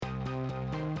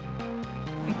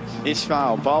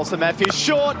Ishmael bowls to Matthews,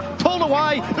 short, pulled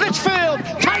away, Litchfield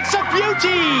takes a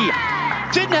beauty!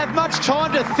 Didn't have much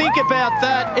time to think about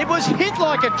that. It was hit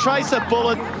like a tracer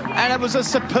bullet, and it was a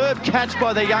superb catch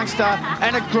by the youngster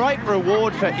and a great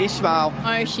reward for Ishmael.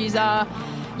 Oh, she's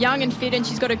young and fit, and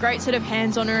she's got a great set of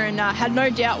hands on her, and had no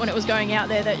doubt when it was going out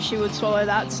there that she would swallow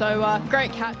that. So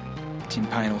great catch. Tim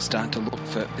Payne will start to look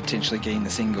for potentially getting the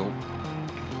single.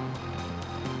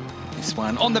 This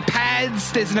one on the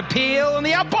pads, there's an appeal, and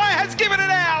the umpire has given it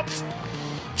out.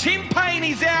 Tim Payne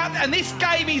is out, and this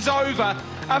game is over.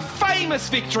 A famous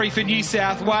victory for New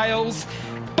South Wales.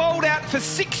 Bowled out for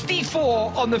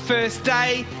 64 on the first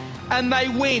day, and they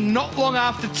win not long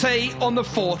after tea on the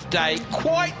fourth day.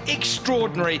 Quite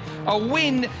extraordinary. A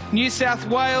win New South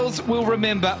Wales will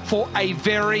remember for a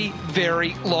very,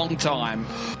 very long time.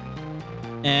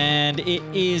 And it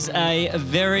is a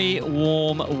very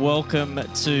warm welcome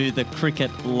to the Cricket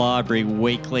Library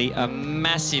Weekly. A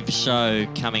massive show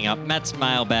coming up. Matt's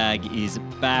mailbag is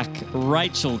back.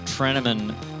 Rachel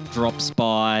Trenaman drops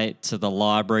by to the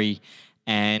library.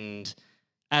 And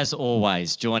as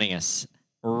always, joining us,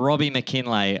 Robbie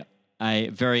McKinlay. A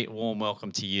very warm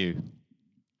welcome to you.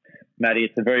 Matty,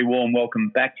 it's a very warm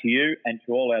welcome back to you and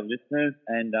to all our listeners.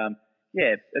 And,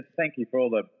 thank you for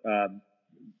all the...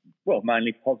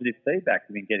 mainly positive feedback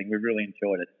we've been getting. We've really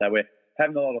enjoyed it. So we're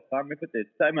having a lot of fun with it. There's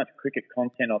so much cricket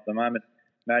content at the moment,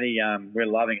 Matty. We're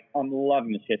loving it. I'm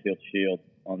loving the Sheffield Shield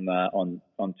on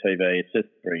TV. It's just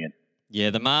brilliant. Yeah,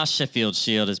 the Marsh Sheffield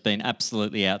Shield has been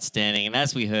absolutely outstanding. And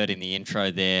as we heard in the intro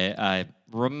there, a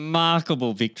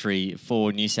remarkable victory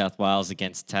for New South Wales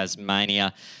against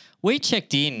Tasmania. We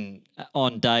checked in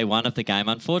on day one of the game.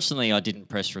 Unfortunately, I didn't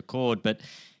press record, but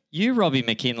you, Robbie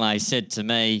McKinlay, said to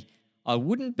me, I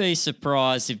wouldn't be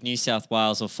surprised if New South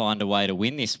Wales will find a way to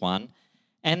win this one.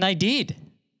 And they did.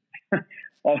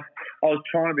 I was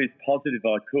trying to be as positive as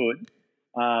I could.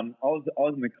 I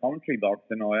was in the commentary box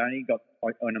and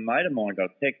and a mate of mine got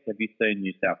a text, have you seen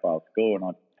New South Wales score?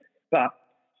 But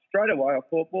straight away I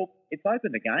thought, well, it's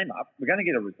opened the game up. We're going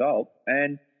to get a result.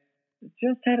 And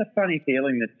just had a funny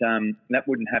feeling that that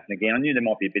wouldn't happen again. I knew there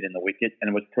might be a bit in the wicket, and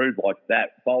it was proved like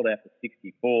that. Bowled out for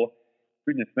 64.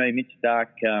 Goodness me, Mitch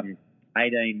Stark...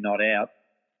 18 not out.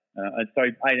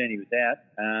 18 he was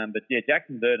out. But yeah,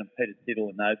 Jackson Bird and Peter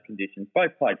Siddle in those conditions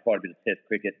both played quite a bit of Test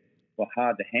cricket. Were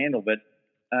hard to handle, but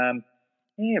I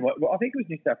think it was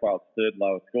New South Wales' third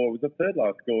lowest score. It was the third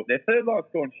lowest score, their third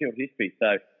lowest score in Shield history.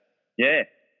 So yeah,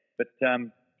 but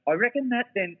I reckon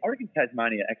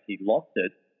Tasmania actually lost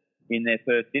it in their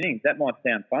first innings. That might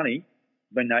sound funny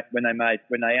when they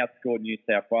outscored New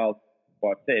South Wales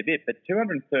by a fair bit, but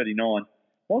 239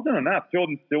 wasn't enough.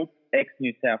 Jordan Silk,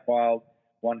 ex-New South Wales,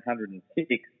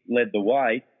 106 led the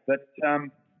way. But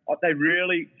they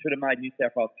really should have made New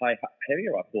South Wales pay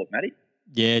heavier, I thought, Matty.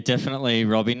 Yeah, definitely,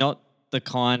 Robbie. Not the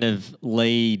kind of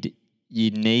lead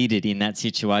you needed in that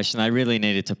situation. They really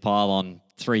needed to pile on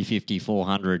 350,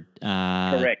 400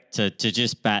 Correct. To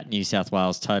just bat New South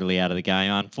Wales totally out of the game.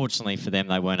 Unfortunately for them,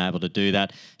 they weren't able to do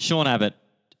that. Sean Abbott,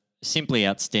 simply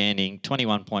outstanding,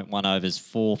 21.1 overs,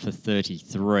 4 for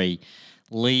 33.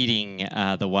 Leading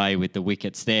the way with the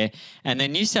wickets there. And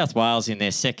then New South Wales in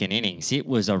their second innings, it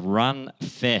was a run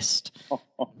fest.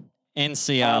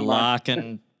 NCR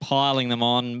Larkin piling them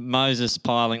on, Moses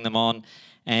piling them on,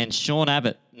 and Sean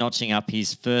Abbott notching up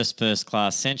his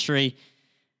first-class century.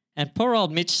 And poor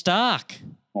old Mitch Stark,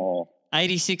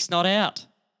 86 not out.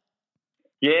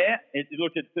 Yeah, it's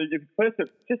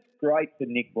just great for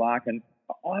Nick Larkin.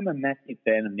 I'm a massive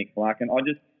fan of Nick Larkin.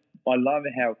 I love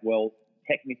how well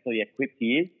technically equipped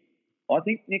he is. I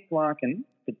think Nick Larkin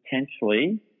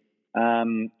potentially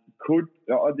could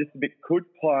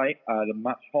play at a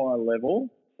much higher level.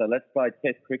 So let's play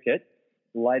Test cricket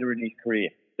later in his career.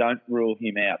 Don't rule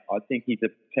him out. I think he's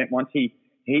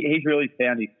he's really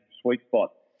found his sweet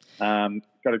spot.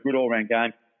 Got a good all-round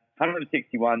game.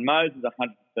 161. Moses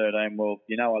 113. Well,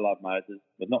 I love Moses.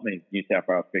 There's not many New South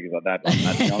Wales figures like that. To be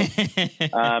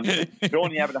honest.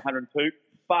 Jordan Abbott 102.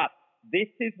 But this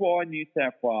is why New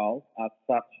South Wales are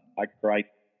such a great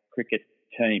cricket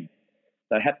team.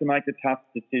 They have to make the tough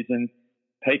decisions.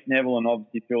 Pete Neville and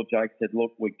obviously Phil Jake said,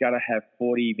 look, we've got to have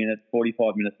 45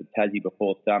 minutes of Tassie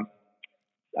before stumps.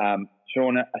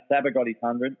 Sean Asaba got his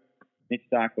 100. Mitch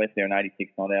Stark left there in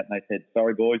 86 not out, and they said,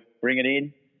 sorry, boys, bring it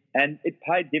in. And it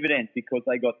paid dividends because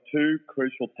they got two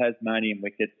crucial Tasmanian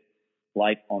wickets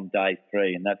late on day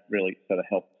 3, and that really sort of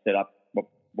helped set up what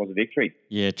a victory.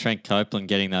 Yeah, Trent Copeland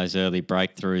getting those early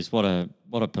breakthroughs.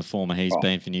 What a performer he's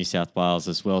been for New South Wales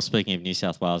as well. Speaking of New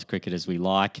South Wales cricket, as we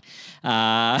like,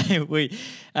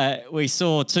 we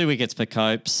saw 2 wickets for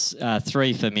Copes,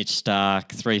 3 for Mitch Starc,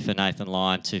 3 for Nathan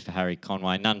Lyon, 2 for Harry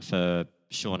Conway, none for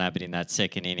Sean Abbott in that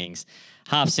second innings.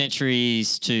 Half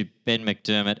centuries to Ben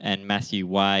McDermott and Matthew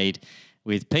Wade,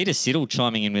 with Peter Siddle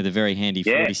chiming in with a very handy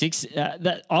 46.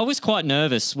 I was quite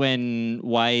nervous when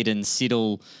Wade and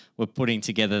Siddle were putting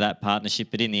together that partnership,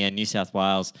 but in the end, New South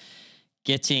Wales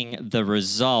getting the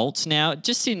result. Now,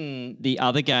 just in the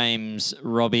other games,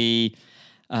 Robbie,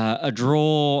 a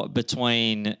draw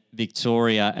between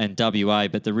Victoria and WA,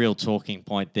 but the real talking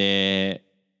point there,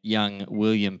 young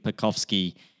William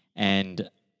Pekowski and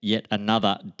yet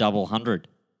another double 100.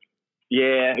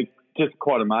 Yeah, it's just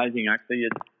quite amazing, actually.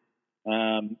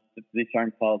 This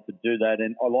young player to do that,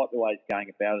 and I like the way he's going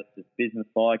about it. It's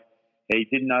business-like. He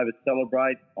didn't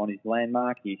over-celebrate on his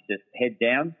landmark. He's just head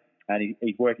down, and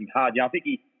he's working hard. Yeah, I think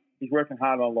he's working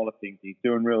hard on a lot of things. He's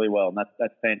doing really well, and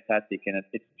that's fantastic. And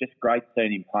it's just great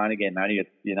seeing him playing again, Matty.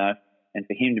 And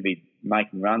for him to be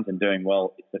making runs and doing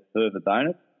well, it's a further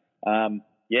bonus.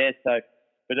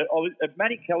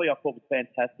 Matty Kelly, I thought was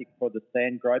fantastic for the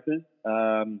sand gropers.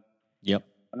 Yep.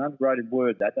 An underrated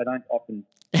word that they don't often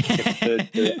get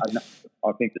referred to.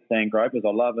 I think the sand gropers,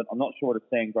 I love it. I'm not sure what a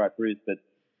sand groper is, but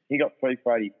he got 3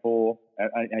 for 84.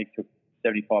 He took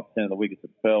 75% of the wickets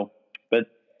that fell. But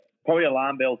probably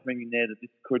alarm bells ringing there that this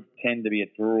could tend to be a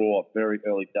draw very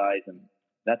early days, and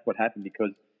that's what happened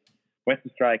because West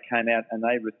Australia came out and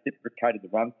they reciprocated the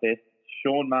run test.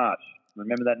 Sean Marsh,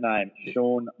 remember that name?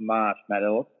 Sean Marsh, Matt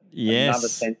Ellis. Yes. Another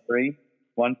century,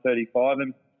 135.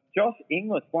 And Josh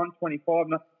Inglis, 125.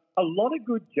 Now, a lot of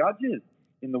good judges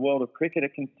in the world of cricket are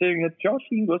considering that Josh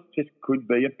Inglis just could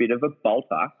be a bit of a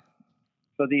bolter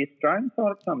for the Australian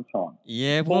side at some time.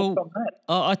 Yeah, well,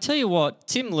 I tell you what,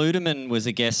 Tim Ludeman was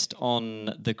a guest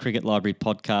on the Cricket Library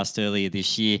podcast earlier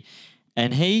this year,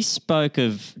 and he spoke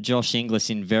of Josh Inglis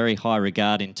in very high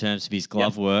regard in terms of his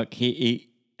glove work. He's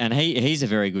a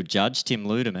very good judge, Tim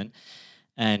Ludeman.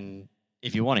 And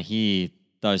if you want to hear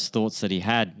those thoughts that he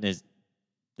had, there's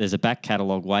a back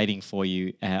catalogue waiting for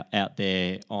you out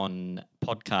there on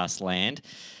podcast land.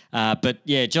 But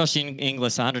yeah, Josh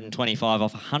Inglis, 125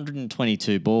 off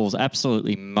 122 balls,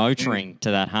 absolutely motoring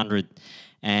to that 100.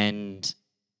 And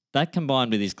that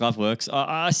combined with his glove works,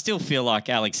 I still feel like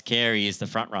Alex Carey is the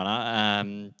front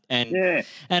runner. And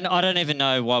I don't even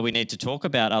know why we need to talk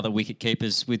about other wicket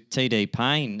keepers with TD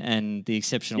Payne and the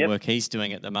exceptional work he's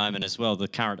doing at the moment as well, the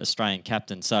current Australian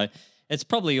captain. So it's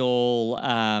probably all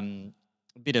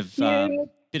bit of.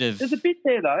 There's a bit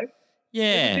there though.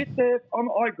 Yeah, there's a bit there.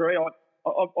 I agree. I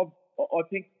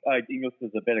think Inglis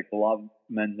is a better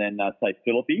gloveman than say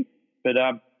Philippe. But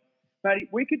Matty,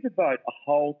 we could devote a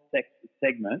whole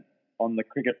segment on the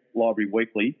Cricket Library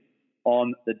Weekly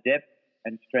on the depth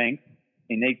and strength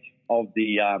in each of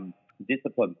the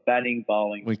disciplines: batting,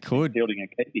 bowling, fielding,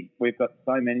 and keeping. We've got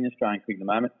so many in Australian cricket at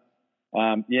the moment.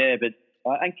 And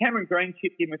Cameron Green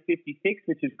chipped in with 56,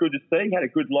 which is good to see. He had a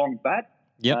good long bat.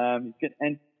 Yep.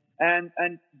 And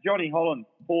Johnny Holland,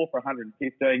 4 for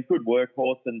 115, good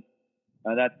workhorse, and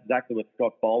that's exactly what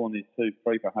Scott Boland is too,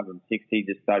 3 for 160. He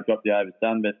just dropped the overs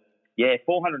done. But yeah,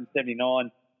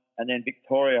 479, and then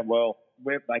Victoria. Well,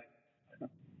 it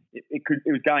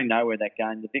was going nowhere that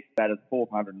game. The Vic batted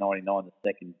 499 the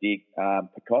second dig.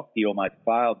 Pekowski almost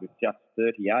failed with just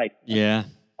 38. Yeah.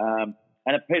 And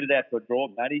it petered out to a draw,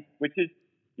 Matty, which is,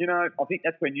 I think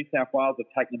that's where New South Wales have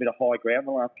taken a bit of high ground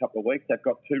the last couple of weeks. They've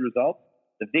got 2 results.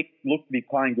 The Vic look to be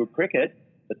playing good cricket,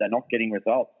 but they're not getting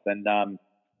results. And, and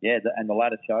the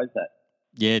ladder shows that.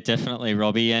 Yeah, definitely,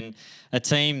 Robbie. And a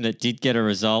team that did get a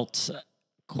result,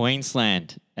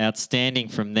 Queensland, outstanding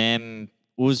from them.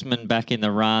 Usman back in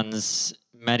the runs.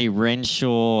 Matty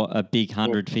Renshaw, a big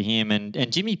 100 for him.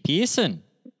 And Jimmy Pearson,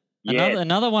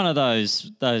 another one of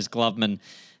those glovemen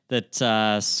that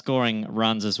scoring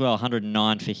runs as well,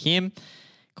 109 for him.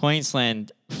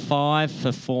 Queensland 5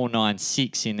 for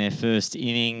 496 in their first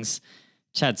innings.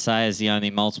 Chad Sayers the only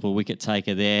multiple wicket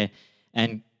taker there.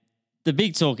 And the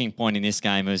big talking point in this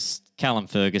game was Callum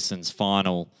Ferguson's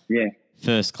final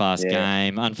first-class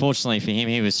game. Unfortunately for him,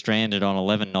 he was stranded on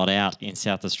 11 not out in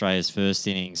South Australia's first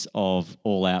innings of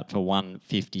all out for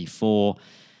 154.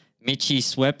 Mitchie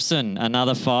Swepson,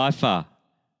 another fifer.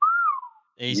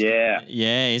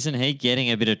 Isn't he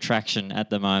getting a bit of traction at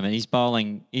the moment? He's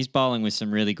bowling with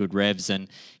some really good revs and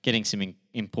getting some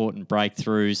important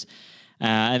breakthroughs.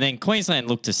 And then Queensland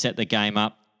looked to set the game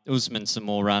up. Usman some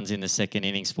more runs in the second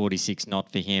innings, 46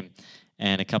 not for him,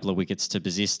 and a couple of wickets to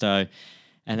Basisto.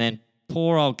 And then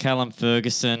poor old Callum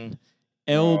Ferguson,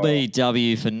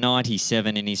 LBW for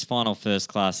 97 in his final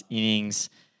first-class innings.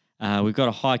 We've got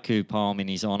a haiku poem in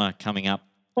his honour coming up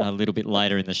a little bit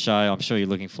later in the show. I'm sure you're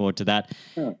looking forward to that.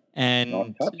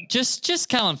 And just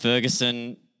Callum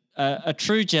Ferguson, a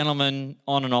true gentleman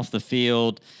on and off the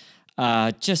field,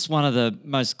 just one of the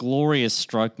most glorious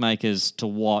stroke makers to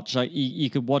watch. You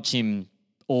could watch him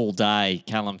all day,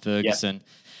 Callum Ferguson,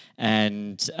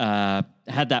 and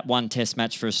had that one test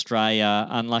match for Australia,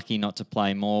 unlucky not to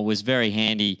play more, was very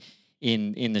handy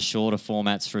in the shorter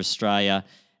formats for Australia,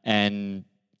 and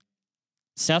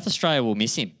South Australia will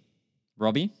miss him.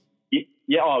 Robbie?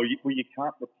 Yeah, you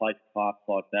can't replace class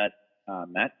like that,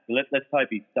 Matt. So let's hope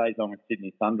he stays on with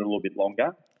Sydney Thunder a little bit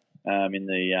longer in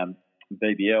the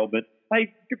BBL. But,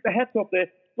 hey, hats off there.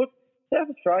 Look, South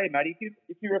Australia, mate,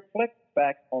 if you reflect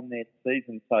back on their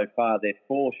season so far, their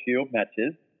 4 Shield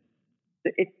matches,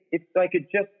 if they could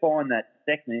just find that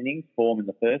second innings form in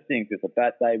the first innings with the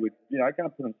bat, they would, going to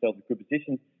put themselves in good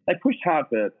position. They pushed hard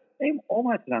for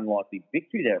almost an unlikely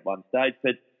victory there at one stage,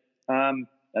 but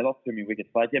they lost too many wickets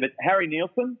played. Yeah, but Harry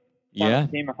Nielsen,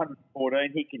 him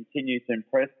 114, he continues to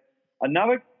impress.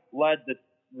 Another lad that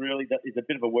is a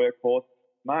bit of a workhorse,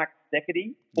 Mark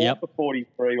Steckety, 4 for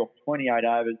 43 off 28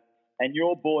 overs, and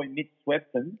your boy Mitch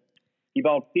Swepson, he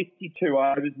bowled 52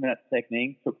 overs in that second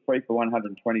innings, took 3 for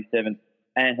 127,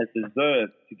 and has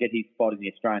deserved to get his spot in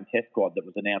the Australian Test squad that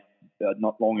was announced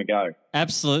not long ago.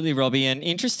 Absolutely, Robbie. And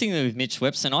interestingly with Mitch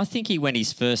Swepson, I think he went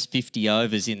his first 50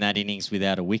 overs in that innings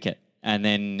without a wicket, and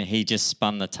then he just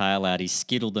spun the tail out. He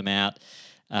skittled them out.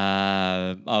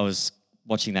 I was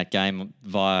watching that game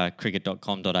via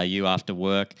cricket.com.au after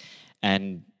work,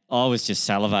 and I was just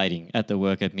salivating at the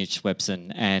work of Mitch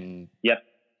Swepson. And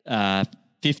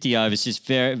 50 overs, just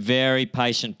very, very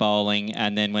patient bowling.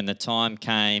 And then when the time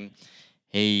came,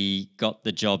 he got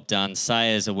the job done.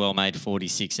 Sayers a well-made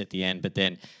 46 at the end, but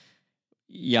then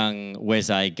young Wes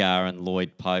Agar and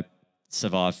Lloyd Pope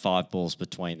survived 5 balls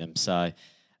between them. So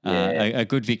a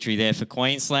good victory there for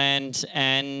Queensland.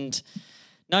 And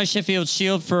no Sheffield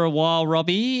Shield for a while,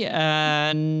 Robbie.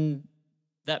 And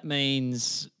that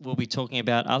means we'll be talking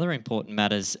about other important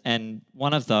matters. And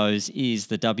one of those is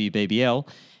the WBBL.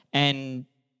 And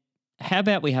how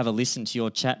about we have a listen to your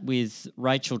chat with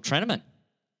Rachel Trenaman?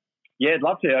 Yeah, I'd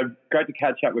love to. Great to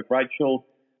catch up with Rachel.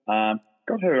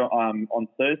 Got her on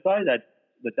Thursday,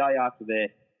 the day after their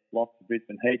loss to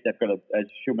Brisbane Heat. They've got, as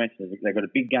she'll mention, they've got a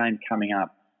big game coming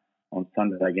up on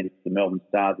Sunday against the Melbourne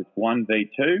Stars. It's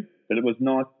 1v2, but it was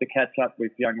nice to catch up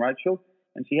with young Rachel,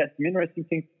 and she had some interesting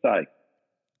things to say.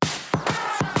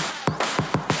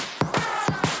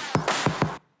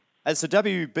 As the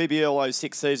WBBL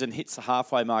 06 season hits the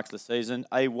halfway mark of the season,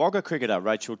 a Wagga cricketer,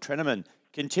 Rachel Trenaman,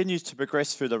 continues to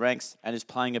progress through the ranks and is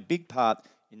playing a big part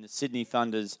in the Sydney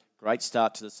Thunder's great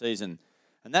start to the season.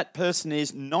 And that person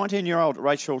is 19-year-old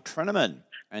Rachel Trenaman,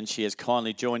 and she has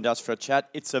kindly joined us for a chat.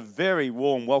 It's a very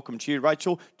warm welcome to you,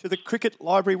 Rachel, to the Cricket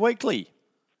Library Weekly.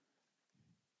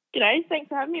 G'day, thanks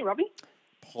for having me, Robbie.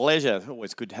 Pleasure.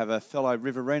 Always good to have a fellow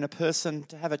Riverina person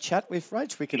to have a chat with,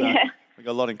 Rach. We've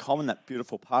got a lot in common, that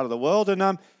beautiful part of the world. And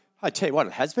I tell you what,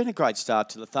 it has been a great start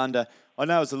to the Thunder. I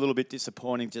know it was a little bit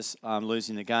disappointing just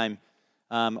losing the game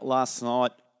last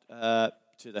night to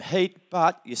the Heat,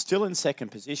 but you're still in second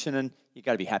position and you've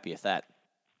got to be happy with that.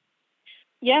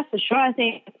 Yeah, for sure. I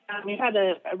think we've had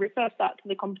a ripper start to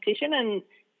the competition and,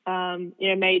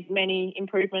 made many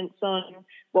improvements on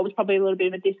what was probably a little bit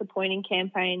of a disappointing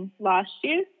campaign last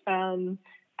year. And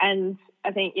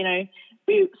I think,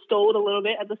 we stalled a little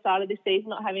bit at the start of this season,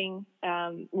 not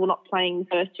playing the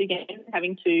first 2 games,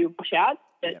 having to wash out.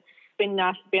 But it's been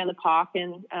nice to be on the park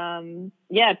and,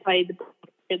 play the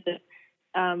cricket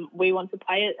that we want to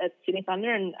play at Sydney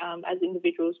Thunder, and as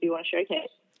individuals we want to showcase.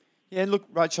 Yeah, look,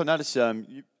 Rachel, I noticed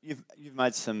you've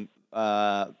made some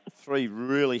 3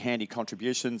 really handy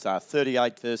contributions,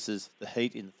 38 versus the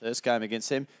Heat in the first game against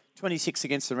them, 26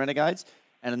 against the Renegades,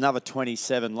 and another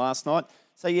 27 last night.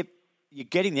 So you're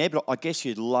getting there, but I guess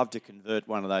you'd love to convert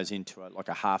one of those into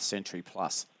a half century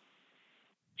plus.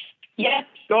 Yeah,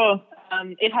 sure.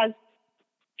 It has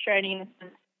frustrating in a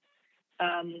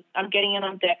sense. I'm getting in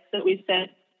on decks that we've said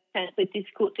it's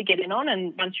difficult to get in on,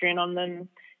 and once you're in on them,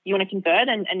 you want to convert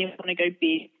and you want to go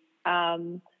big.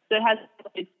 So it has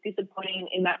been disappointing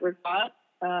in that regard,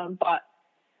 but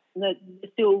there's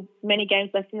still many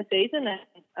games left in the season,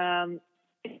 and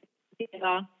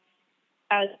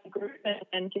as a group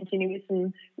and continue with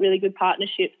some really good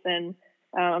partnerships, and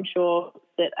I'm sure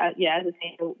that as a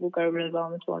team we'll go really well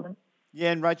in the tournament.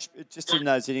 Yeah, and Rach, just in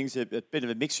those innings, a bit of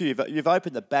a mixture. You've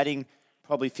opened the batting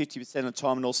probably 50% of the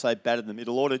time and also batted in the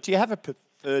middle order. Do you have a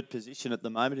preferred position at the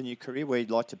moment in your career where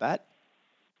you'd like to bat?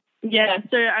 Yeah,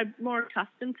 so I'm more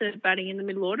accustomed to batting in the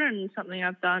middle order, and something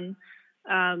I've done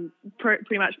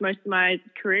pretty much most of my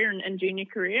career and junior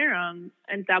career, and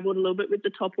dabbled a little bit with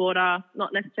the top order,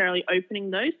 not necessarily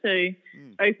opening those. So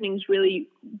opening's really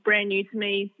brand new to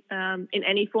me in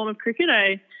any form of cricket.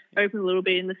 I opened a little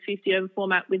bit in the 50-over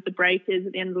format with the Breakers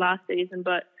at the end of last season,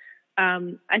 but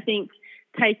I think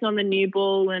taking on the new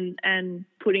ball and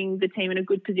putting the team in a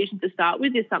good position to start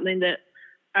with is something that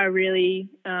I really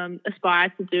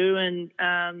aspire to do. And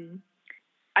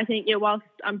I think, whilst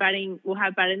have batted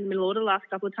in the middle order the last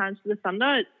couple of times for the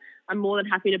Thunder, I'm more than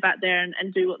happy to bat there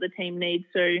and do what the team needs.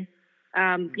 So,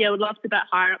 I would love to bat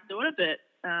higher up the order, but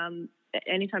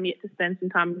anytime you get to spend some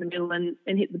time in the middle and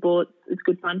hit the ball, it's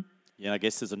good fun. Yeah, I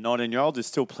guess as a 19-year-old, there's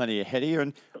still plenty ahead of you.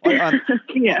 And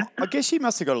I guess you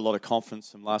must have got a lot of confidence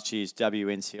from last year's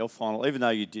WNCL final, even though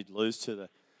you did lose to the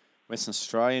Western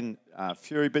Australian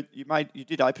Fury, but you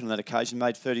did open on that occasion,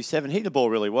 made 37, hit the ball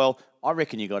really well. I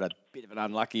reckon you got a bit of an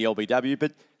unlucky LBW,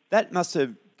 but that must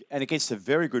have, and against a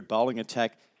very good bowling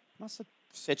attack, must have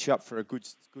set you up for a good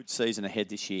season ahead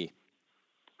this year.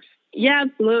 Yeah,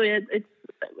 absolutely. It's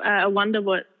I wonder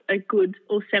what a good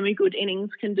or semi-good innings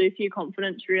can do for your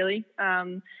confidence, really. I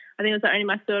think it was only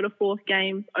my third or fourth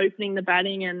game opening the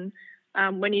batting, and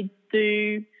when you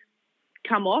do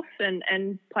come off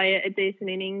and play a decent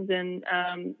innings, and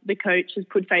the coach has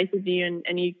put faith with you,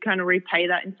 and you kind of repay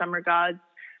that in some regards,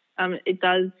 it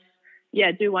does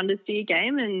do wonders for your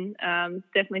game, and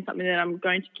definitely something that I'm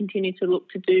going to continue to look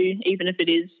to do, even if it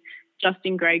is just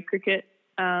in grade cricket.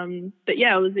 But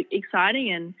it was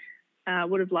exciting, and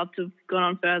would have loved to have gone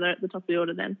on further at the top of the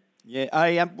order then.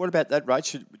 Yeah. What about that,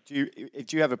 Rach? Do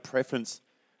you have a preference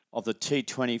of the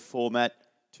T20 format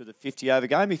to the 50-over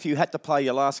game? If you had to play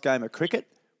your last game of cricket,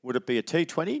 would it be a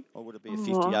T20 or would it be a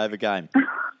 50-over game?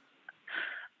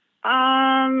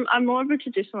 I'm more of a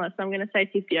traditionalist. I'm going to say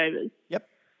 50 overs. Yep.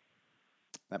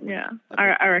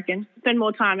 I reckon. Spend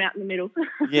more time out in the middle.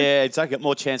 Yeah, exactly.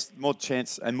 More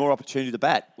chance and more opportunity to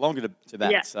bat, longer to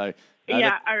bat. Yeah. So,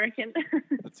 I reckon.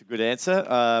 That's a good answer.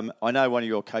 I know one of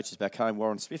your coaches back home,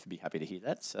 Warren Smith, would be happy to hear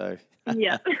that. So,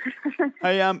 yeah.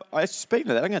 Hey, speaking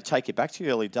of that, I'm going to take you back to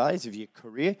your early days of your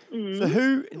career. So,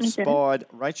 who inspired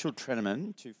Rachel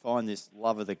Trenaman to find this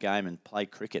love of the game and play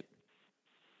cricket?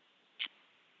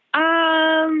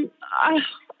 I'm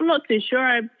not too sure.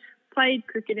 I played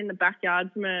cricket in the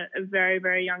backyard from a very,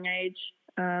 very young age.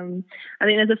 I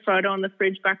think there's a photo on the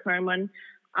fridge back home when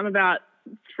I'm about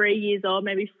 3 years old,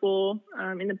 maybe 4,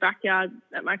 in the backyard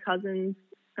at my cousin's.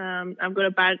 I've got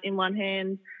a bat in one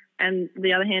hand and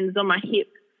the other hand is on my hip.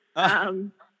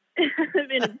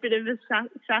 In a bit of a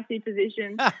sassy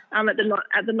position at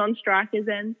the non-strikers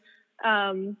end.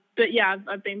 But yeah,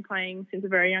 I've been playing since a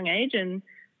very young age, and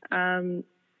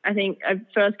I think I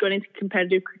first got into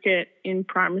competitive cricket in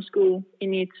primary school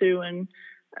in year 2, and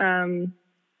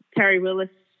Terry Willis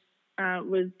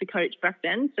was the coach back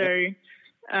then. So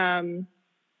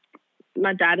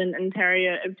my dad and Terry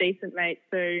are decent mates.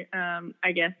 So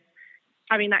I guess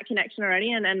having that connection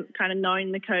already and kind of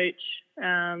knowing the coach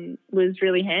was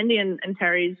really handy. And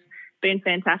Terry's been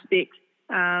fantastic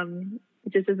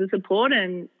just as a support,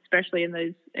 and especially in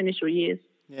those initial years.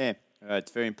 Yeah.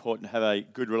 It's very important to have a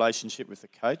good relationship with the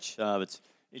coach.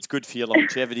 It's good for your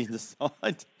longevity in the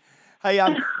side. Hey,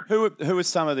 who are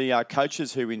some of the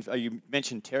coaches who you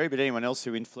mentioned Terry, but anyone else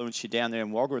who influenced you down there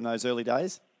in Wagga in those early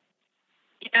days?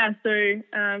 Yeah,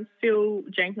 so Phil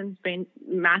Jenkins has been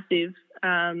massive.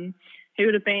 He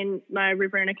would have been my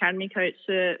Riverine Academy coach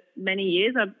for many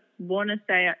years. I want to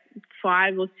say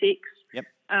 5 or 6. Yep.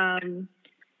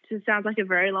 Just sounds like a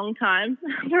very long time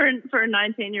for a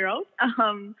 19-year-old.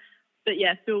 But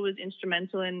yeah, Phil was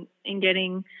instrumental in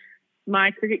getting my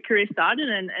cricket career started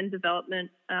and development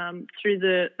through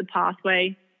the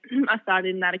pathway. I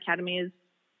started in that academy as,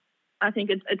 I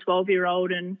think, a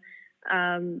 12-year-old, and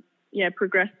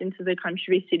progressed into the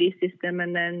country city system,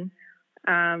 and then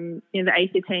the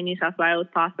ACT New South Wales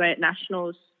pathway at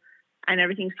nationals, and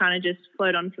everything's kind of just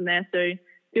flowed on from there. So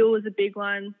Phil was a big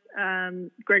one.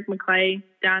 Greg McClay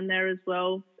down there as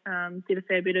well. Did a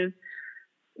fair bit of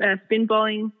spin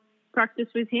bowling practice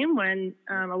with him when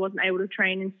I wasn't able to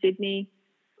train in Sydney.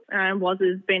 Woz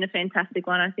has been a fantastic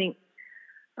one. I think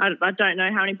I don't know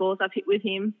how many balls I've hit with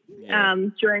him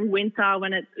during winter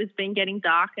when it's been getting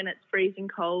dark and it's freezing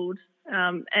cold,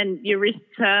 and your wrists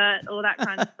hurt, all that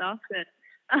kind of stuff. But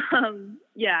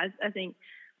I think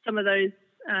some of those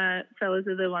fellas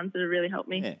are the ones that have really helped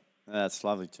me. Yeah, that's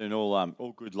lovely too, and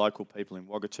all good local people in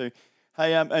Wagga too.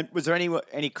 Hey, and was there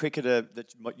any cricketer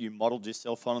that you modelled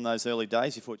yourself on in those early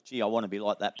days? You thought, gee, I want to be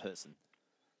like that person.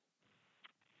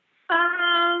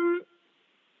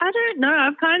 I I don't know.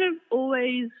 I've kind of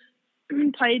always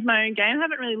played my own game. I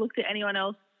haven't really looked at anyone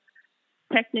else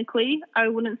technically. I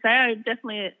wouldn't say. I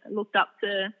definitely looked up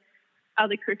to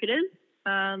other cricketers.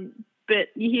 But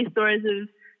you hear stories of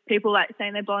people like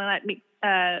saying they're bowling like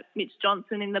Mitch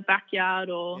Johnson in the backyard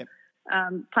or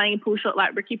playing a pull shot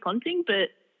like Ricky Ponting. But,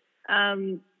 I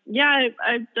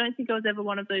don't think I was ever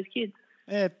one of those kids.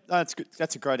 Yeah, that's good.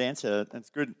 That's a great answer. That's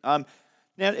good. Now,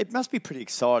 it must be pretty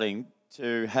exciting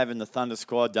to have in the Thunder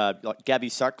squad like Gabby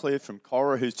Sutcliffe from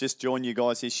Cora, who's just joined you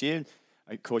guys this year.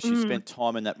 Of course, you spent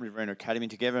time in that Riverina Academy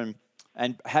together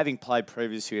and having played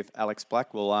previously with Alex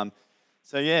Blackwell.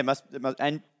 It must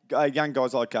and young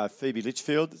guys like Phoebe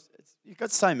Litchfield. You've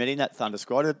got so many in that Thunder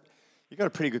squad. You've got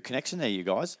a pretty good connection there, you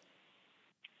guys.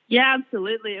 Yeah,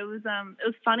 absolutely. It was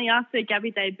funny after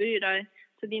Gabby debuted. I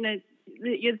said,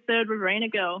 you're the third Riverina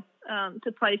girl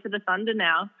to play for the Thunder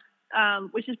now,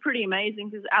 which is pretty amazing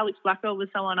because Alex Blackwell was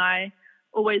someone I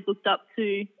always looked up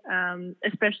to,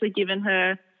 especially given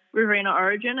her Riverina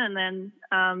origin, and then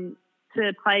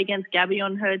to play against Gabby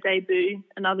on her debut,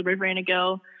 another Riverina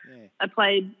girl. Yeah. I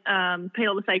played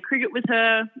PLSA cricket with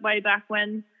her way back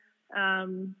when.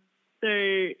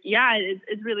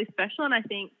 It's really special, and I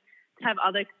think to have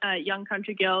other young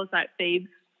country girls like Phoebes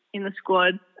in the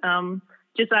squad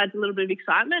just adds a little bit of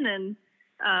excitement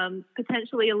and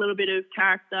potentially a little bit of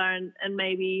character and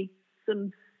maybe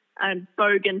some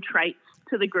bogan traits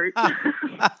to the group.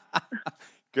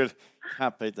 Good.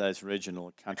 Can't beat those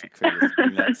regional country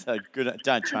cricketers. So good.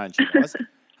 Don't change it, guys.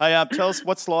 Hey, tell us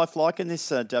what's life like in this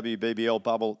WBBL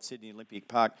bubble at Sydney Olympic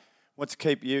Park. What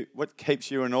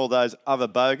keeps you and all those other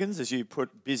bogans as you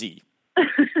put busy?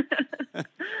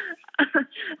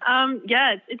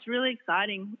 It's really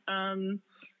exciting.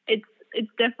 It's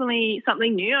definitely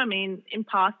something new. I mean, in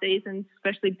past seasons,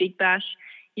 especially Big Bash,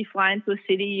 you fly into a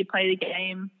city, you play the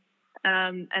game,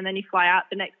 and then you fly out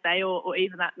the next day or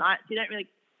even that night. So you don't really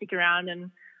stick around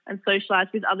and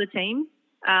socialise with other teams.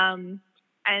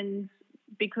 And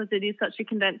because it is such a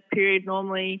condensed period,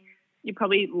 normally you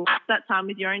probably lapse that time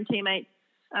with your own teammates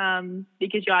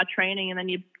because you are training and then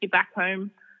you're back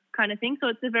home kind of thing. So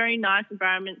it's a very nice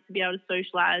environment to be able to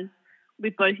socialise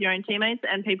with both your own teammates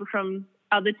and people from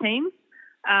other teams.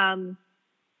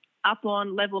 Up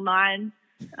on level 9,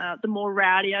 the more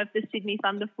rowdy of the Sydney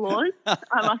Thunder floors,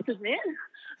 I must admit.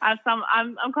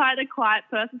 I'm quite a quiet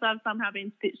person, so I've somehow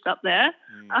been stitched up there.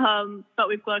 But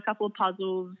we've got a couple of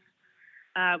puzzles.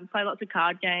 We play lots of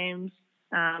card games.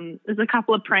 There's a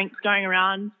couple of pranks going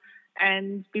around,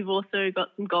 and we've also got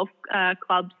some golf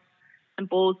clubs and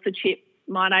balls for chip.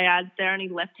 Might I add, they're only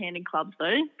left-handed clubs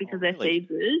though because they're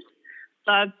Phoebes.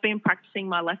 So I've been practicing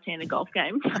my left-handed golf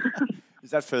game.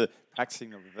 Is that for practicing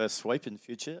the reverse sweep in the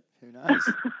future? Who knows?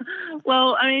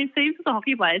 Well, I mean, Phoebes is a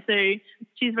hockey player, so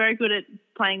she's very good at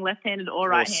playing left-handed or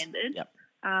right-handed. Yep.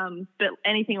 But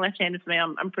anything left-handed for me,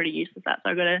 I'm pretty used to that.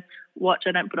 So I've got to watch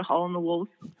I don't put a hole in the walls.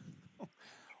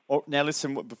 Now,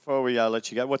 listen, before we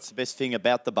let you go, what's the best thing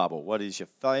about the bubble? What is your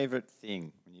favourite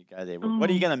thing when you go there? What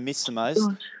are you going to miss the most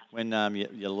when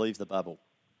you leave the bubble?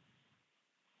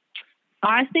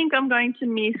 I think I'm going to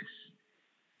miss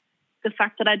the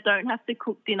fact that I don't have to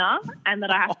cook dinner and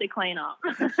that I have to clean up.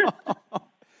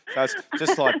 So it's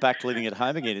just like back living at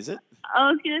home again, is it? I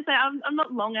was going to say I'm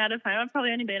not long out of home. I've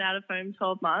probably only been out of home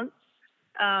 12 months.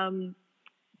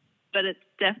 But it's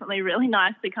definitely really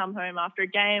nice to come home after a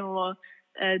game or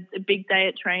a big day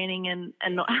at training and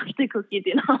not have to cook your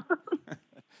dinner.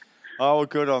 Oh, well,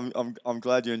 good. I'm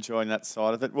glad you're enjoying that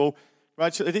side of it. Well,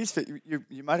 Rachel, it is.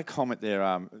 You made a comment there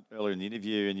earlier in the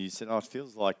interview, and you said, "Oh, it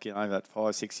feels like about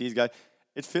 5-6 years ago."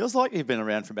 It feels like you've been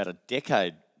around for about a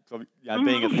decade.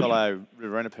 Being a fellow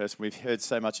Riverina person, we've heard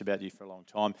so much about you for a long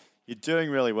time. You're doing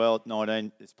really well at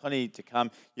 19. There's plenty to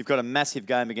come. You've got a massive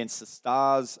game against the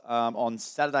Stars on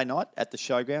Saturday night at the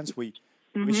Showgrounds. We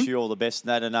wish you all the best in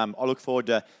that, and I look forward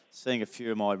to seeing a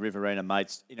few of my Riverina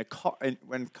mates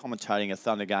when commentating a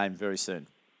Thunder game very soon.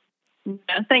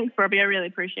 Yeah, thanks, Robbie. I really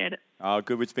appreciate it. Oh,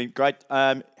 good. It's been great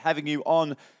having you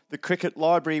on the Cricket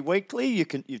Library Weekly.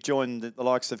 You've joined the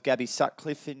likes of Gabby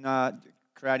Sutcliffe in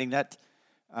creating that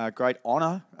great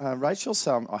honour, Rachel.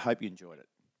 So I hope you enjoyed it.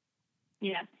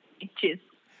 Yeah. Cheers.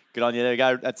 Good on you. There we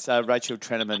go. That's Rachel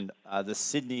Trenaman, the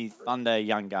Sydney Thunder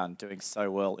young gun, doing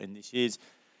so well in this year's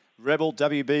Rebel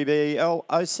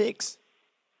WBBL 06.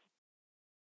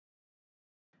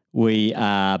 We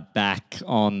are back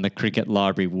on the Cricket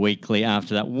Library Weekly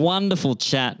after that wonderful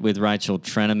chat with Rachel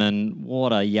Trenaman.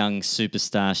 What a young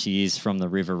superstar she is from the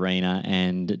Riverina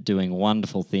and doing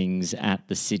wonderful things at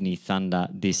the Sydney Thunder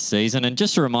this season. And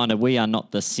just a reminder, we are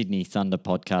not the Sydney Thunder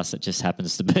podcast. It just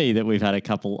happens to be that we've had a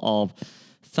couple of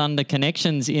Thunder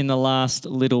connections in the last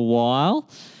little while.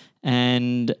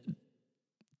 And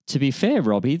to be fair,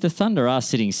 Robbie, the Thunder are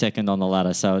sitting second on the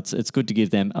ladder, so it's good to give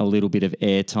them a little bit of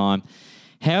airtime.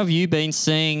 How have you been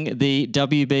seeing the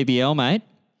WBBL, mate?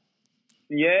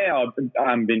 Yeah,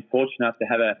 I've been fortunate enough to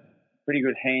have a pretty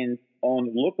good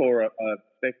hands-on look or a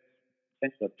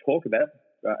potential talk about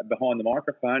it behind the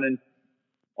microphone, and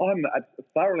I'm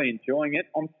thoroughly enjoying it.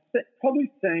 I'm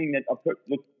probably seeing that I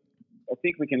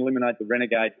think we can eliminate the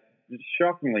Renegades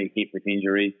shockingly hit with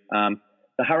injuries.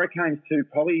 The Hurricanes too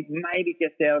probably maybe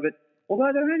gets out of it,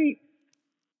 although they're only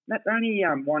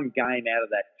one game out of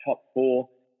that top four,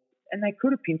 and they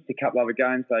could have pinched a couple other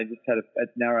games. They just had a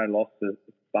narrow loss to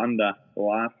Thunder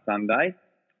last Sunday.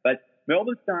 But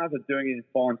Melbourne Stars are doing it in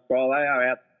fine style. They are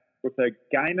out with a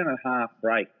game and a half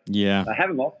break. Yeah. They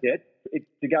haven't lost yet. It's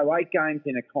to go 8 games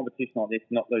in a competition like this,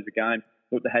 not lose a game.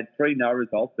 Look, they had 3 no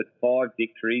results, but 5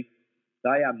 victories.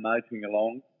 They are motoring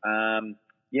along. And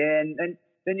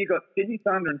then you've got Sydney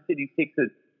Thunder and Sydney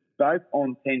Sixers, both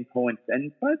on 10 points,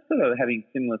 and both sort of having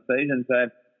similar seasons.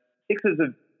 Sixers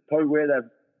are probably where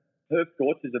Perth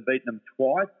Scorchers have beaten them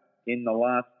twice in the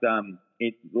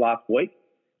last week.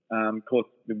 Of course,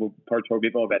 we'll probably talk a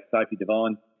bit more about Sophie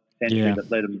Devine's century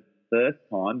that led them first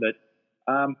time, but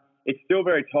it's still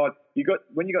very tight.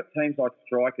 When you got teams like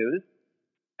Strikers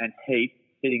and Heat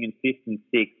sitting in 5th and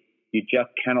 6th, you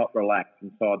just cannot relax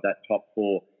inside that top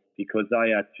 4 because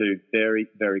they are 2 very,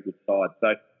 very good sides.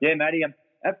 So, yeah, Matty, I'm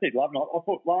absolutely loving it. I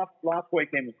thought last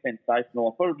weekend was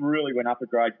sensational. I thought it really went up a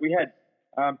grade. We had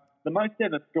the most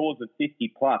ever scores of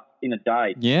 50-plus in a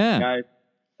day. Yeah.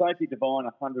 Sophie Devine,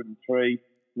 103.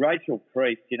 Rachel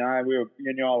Priest, I were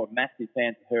massive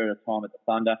fans of her at a time at the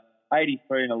Thunder.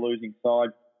 83 in a losing side.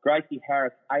 Gracie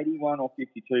Harris, 81 or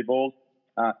 52 balls.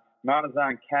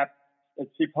 Marzan Cap,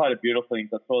 she played it beautifully.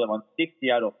 I saw that one,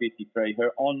 68 or 53.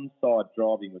 Her onside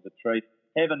driving was a treat.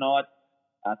 Heather Knight,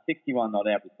 61 not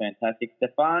out was fantastic.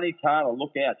 Stefani Taylor,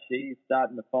 look out. She's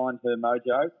starting to find her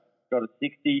mojo. Got a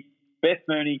 60. Beth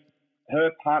Mooney,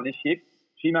 her partnership,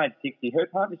 she made 60. Her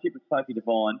partnership with Sophie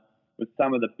Devine was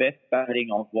some of the best batting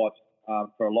I've watched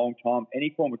for a long time.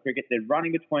 Any form of cricket. They're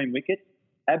running between wickets.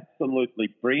 Absolutely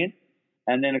brilliant.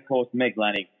 And then, of course, Meg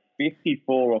Lanning,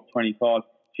 54 off 25.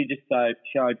 She just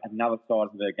showed another side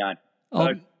of her game.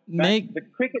 So, Meg... the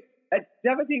cricket, the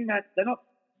other thing, Matt,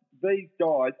 these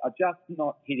guys are just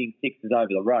not hitting sixes over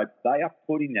the rope. They are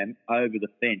putting them over the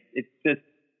fence. It's just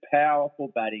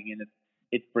powerful batting, and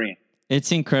it's brilliant.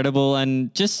 It's incredible.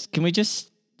 And can we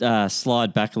just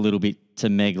slide back a little bit to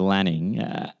Meg Lanning?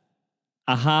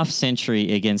 A half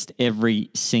century against every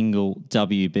single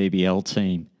WBBL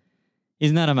team.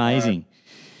 Isn't that amazing?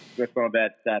 That's not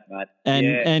about that, mate.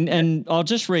 And I'll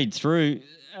just read through.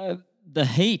 The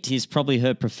Heat is probably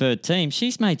her preferred team.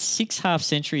 She's made 6 half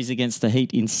centuries against the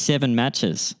Heat in 7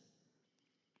 matches.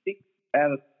 6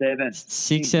 out of 7.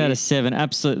 6 out of 7.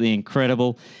 Absolutely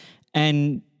incredible.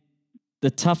 And the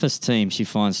toughest team she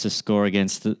finds to score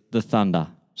against the Thunder.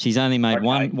 She's only made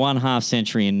one half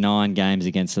century in 9 games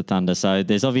against the Thunder. So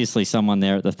there's obviously someone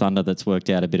there at the Thunder that's worked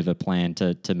out a bit of a plan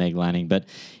to Meg Lanning. But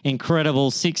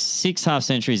incredible, six half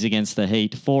centuries against the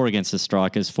Heat, 4 against the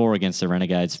Strikers, 4 against the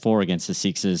Renegades, 4 against the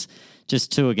Sixers,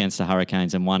 just 2 against the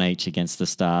Hurricanes and 1 each against the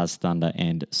Stars, Thunder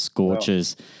and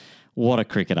Scorchers. What a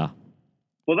cricketer.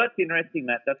 Well, that's interesting,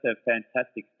 Matt. That's a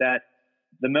fantastic stat.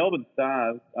 The Melbourne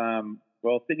Stars,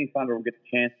 Sydney Thunder will get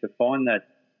the chance to find that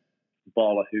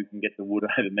bowler who can get the wood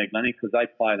over Meg Lanning because they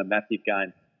play in a massive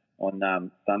game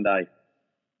on Sunday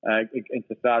against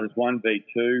the Stars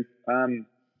 1v2. I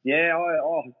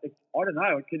don't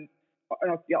know.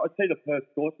 I see the Perth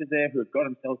Scorchers there who have got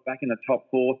themselves back in the top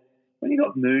 4. When you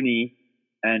got Mooney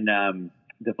and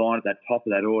Devine at that top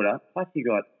of that order, plus you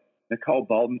got Nicole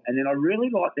Bolton, and then I really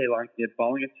like their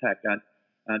bowling attack.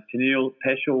 Tennille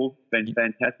Peschel's been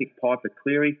fantastic. Piper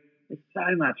Cleary. There's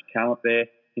so much talent there.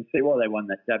 You can see why they won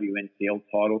that WNCL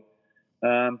title.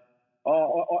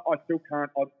 I still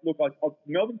can't.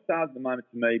 Melbourne Stars at the moment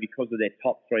to me because of their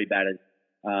top 3 batters,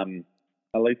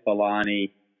 Elise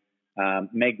Villani,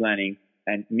 Meg Lanning,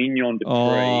 and Mignon Dupree.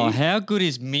 Oh, how good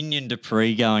is Mignon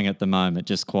Dupree going at the moment,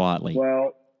 just quietly?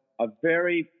 Well, I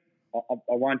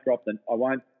won't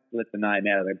let the name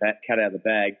out of the cat out of the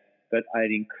bag, but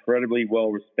an incredibly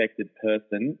well-respected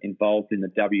person involved in the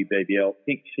WBBL. I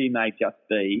think she may just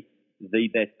be the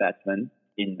best batsman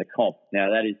in the comp.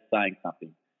 Now, that is saying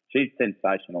something. She's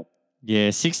sensational. Yeah,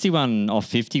 61 off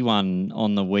 51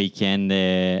 on the weekend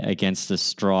there against the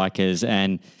Strikers,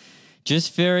 and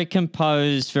just very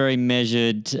composed, very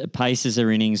measured, paces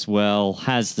her innings well,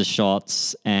 has the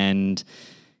shots, and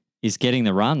is getting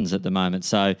the runs at the moment.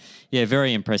 So, yeah,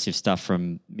 very impressive stuff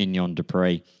from Mignon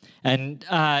Dupree. And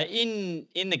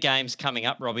in the games coming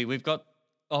up, Robbie, we've got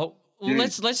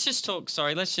let's just talk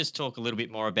a little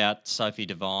bit more about Sophie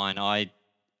Devine.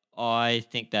 I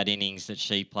think that innings that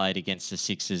she played against the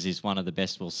Sixers is one of the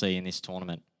best we'll see in this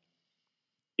tournament.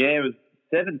 Yeah, it was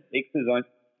 7 sixes.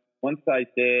 One stage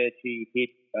there, she hit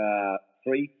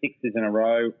 3 sixes in a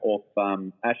row off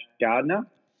Ash Gardner.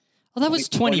 Well, that was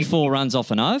 24 runs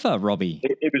off and over, Robbie.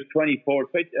 It was 24.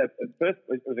 First,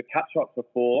 it was a cut shot for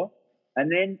 4. And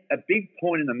then a big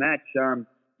point in the match,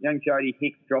 young Jodie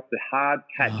Hicks dropped a hard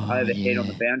catch overhead on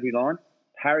the boundary line,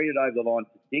 parried it over the line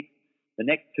for 6. The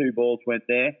next 2 balls went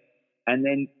there. And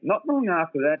then not long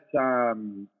after that,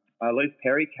 Luce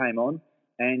Perry came on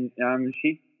and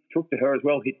she took to her as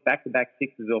well, hit back-to-back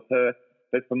sixes off her.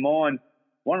 But for mine,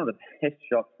 one of the best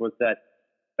shots was that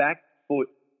back foot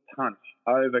punch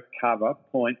over cover,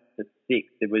 point to 6.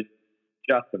 It was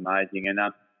just amazing. And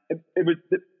it was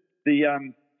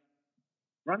the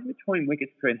running between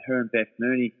wickets between her and Beth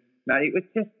Mooney, mate, it was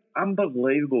just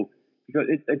unbelievable because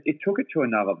it took it to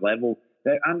another level.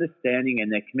 Their understanding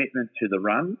and their commitment to the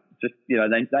run, just, you know,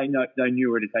 they knew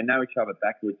it. They know each other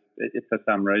backwards for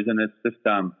some reason. It's just,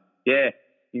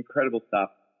 incredible stuff.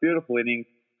 Beautiful innings,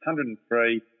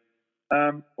 103.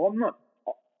 I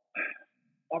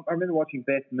remember watching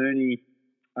Beth Mooney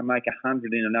make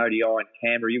 100 in an ODI in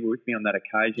Canberra. You were with me on that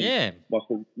occasion. Yeah.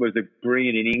 Was a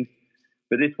brilliant innings.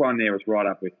 But this one there was right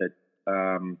up with it.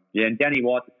 And Danny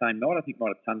White the same night, I think, might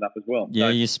have turned up as well. Yeah,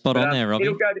 you're spot on there, Robbie.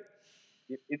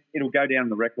 It'll go down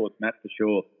the records, Matt, for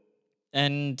sure.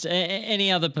 And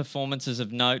any other performances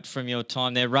of note from your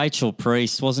time there? Rachel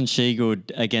Priest, wasn't she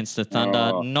good against the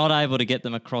Thunder? Oh. Not able to get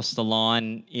them across the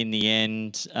line in the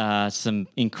end. Some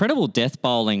incredible death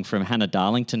bowling from Hannah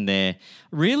Darlington there.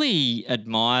 Really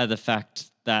admire the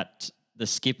fact that the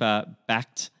skipper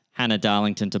backed Hannah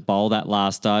Darlington to bowl that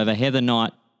last over. Heather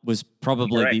Knight was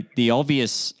probably the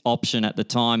obvious option at the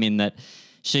time in that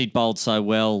she'd bowled so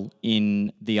well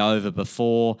in the over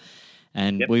before.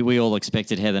 And we all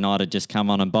expected Heather Knight to just come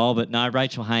on and bowl. But no,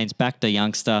 Rachel Haynes backed a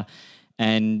youngster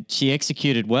and she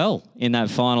executed well in that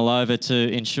final over to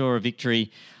ensure a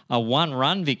victory, a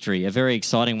one-run victory, a very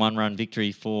exciting one-run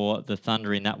victory for the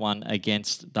Thunder in that one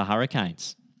against the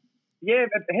Hurricanes. Yeah,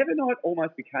 but Heather Knight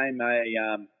almost became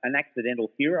an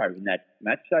accidental hero in that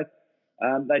match. So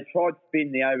they tried to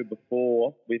spin the over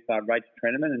before with Rachel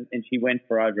Trenaman and she went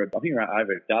for over a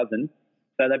dozen.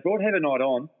 So they brought Heather Knight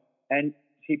on and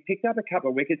she picked up a couple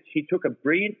of wickets. She took a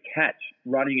brilliant catch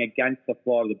running against the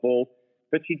fly of the ball,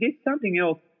 but she did something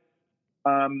else.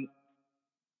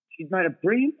 She's made a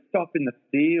brilliant stop in the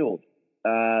field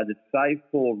that saved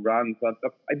 4 runs.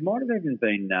 It might have even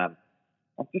been, I'm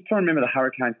just trying to remember the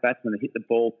Hurricanes batsman that hit the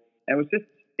ball. And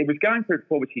it was going through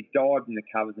before, but she dived in the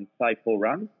covers and saved 4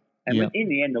 runs. And in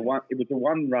the end, it was a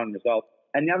 1-run result.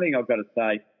 And the other thing I've got to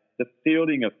say, the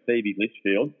fielding of Phoebe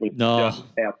Litchfield was just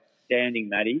outstanding,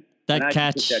 Matty. That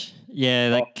catch,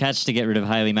 catch to get rid of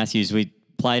Hayley Matthews, we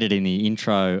played it in the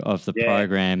intro of the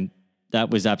program. That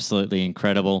was absolutely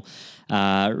incredible.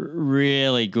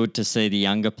 Really good to see the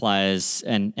younger players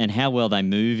and how well they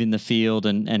move in the field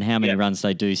and how many runs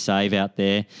they do save out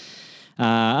there.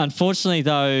 Unfortunately,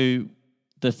 though,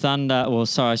 the Thunder,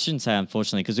 I shouldn't say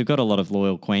unfortunately, because we've got a lot of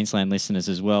loyal Queensland listeners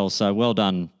as well. So well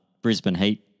done, Brisbane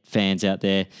Heat fans out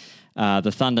there.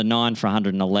 The Thunder 9 for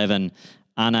 111.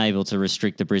 Unable to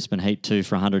restrict the Brisbane Heat 2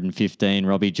 for 115.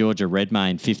 Robbie, Georgia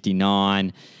Redmayne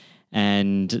 59.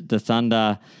 And the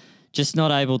Thunder just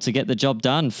not able to get the job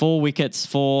done. 4 wickets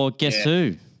for guess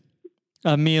who?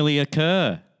 Amelia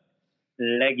Kerr.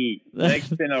 Leg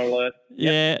spinner alert.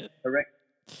 Yep, correct.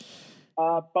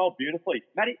 Bowled beautifully.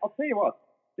 Matty, I'll tell you what.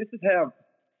 This is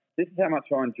how much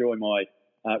I enjoy my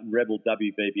Rebel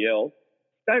WBBL.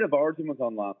 State of Origin was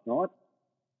on last night.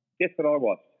 Guess what I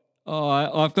watched? Oh,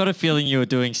 I've got a feeling you were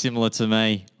doing similar to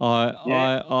me.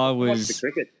 I was the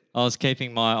cricket. I was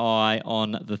keeping my eye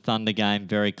on the Thunder game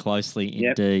very closely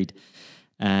indeed.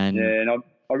 And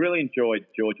I really enjoyed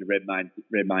Georgia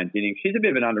Redmayne's innings. She's a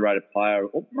bit of an underrated player,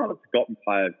 or not a forgotten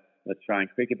player in Australian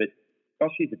cricket, but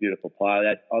gosh, she's a beautiful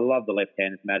player. I love the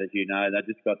left-handers, Matt, as you know. They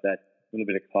just got that little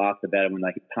bit of class about them when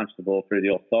they punch the ball through the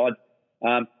offside.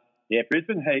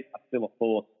 Brisbane Heat are still a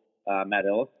force, Matt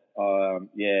Ellis.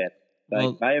 They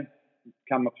may have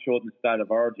come up short in the State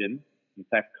of Origin. In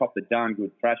fact, copped a darn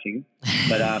good thrashing.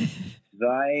 But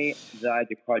they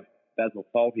to quote Basil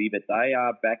Fawlty, but they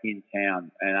are back in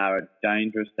town and are a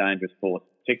dangerous, dangerous force,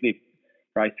 particularly if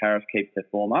Grace Harris keeps her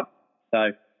form up.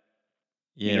 So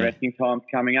interesting times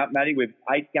coming up, Matty. We've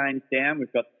 8 games down.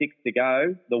 We've got 6 to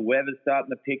go. The weather's starting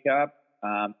to pick up.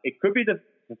 It could be the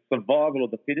survival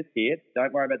of the fittest here.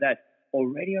 Don't worry about that.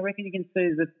 Already, I reckon you can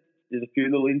see there's a few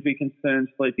little injury concerns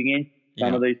sleeping in.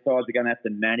 Some of these sides are going to have to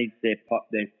manage their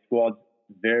squads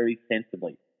very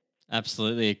sensibly.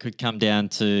 Absolutely. It could come down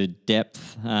to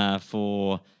depth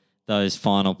for those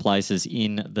final places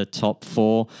in the top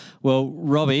four. Well,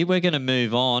 Robbie, we're going to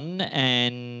move on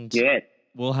and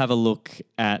we'll have a look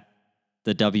at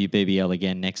the WBBL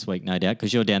again next week, no doubt,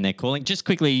 because you're down there calling. Just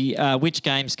quickly, which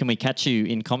games can we catch you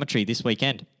in commentary this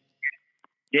weekend?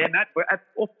 Yeah, Matt, we're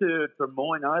off to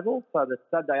Tremoyne Oval. So the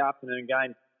Saturday afternoon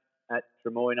game at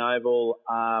Tremoyne Oval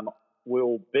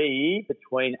will be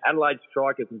between Adelaide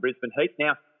Strikers and Brisbane Heat.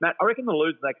 Now, Matt, I reckon the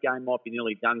loser of that game might be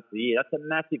nearly done for the year. That's a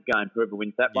massive game, whoever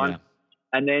wins that one.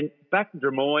 And then back to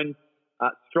Tremoyne,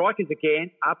 Strikers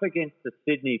again up against the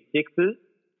Sydney Sixers.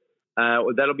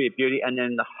 That'll be a beauty. And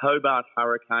then the Hobart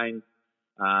Hurricanes,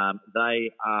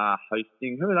 they are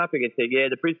hosting. Who are they up against there? Yeah,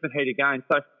 the Brisbane Heat again.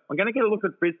 So I'm going to get a look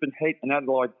at Brisbane Heat and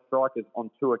Adelaide Strikers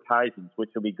on 2 occasions, which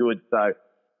will be good. So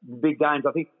big games.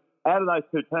 I think out of those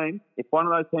two teams, if one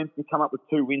of those teams can come up with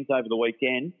 2 wins over the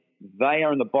weekend, they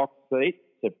are in the box seat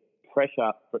to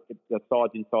pressure the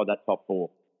sides inside that top 4.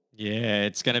 Yeah,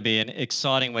 it's going to be an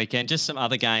exciting weekend. Just some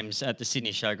other games at the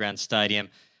Sydney Showground Stadium.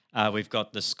 We've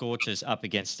got the Scorchers up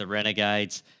against the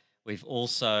Renegades. We've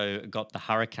also got the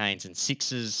Hurricanes and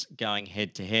Sixers going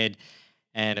head-to-head.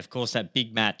 And, of course, that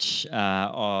big match,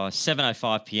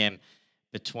 7:05 p.m.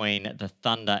 between the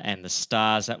Thunder and the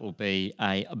Stars. That will be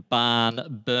a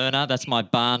barn burner. That's my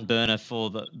barn burner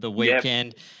for the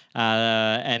weekend.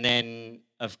 And then,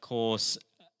 of course,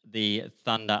 the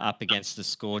Thunder up against the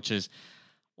Scorchers.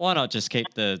 Why not just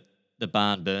keep the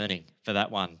barn burning for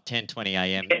that one? 10:20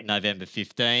 a.m. November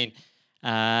 15.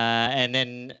 And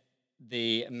then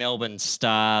the Melbourne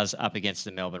Stars up against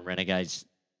the Melbourne Renegades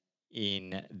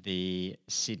in the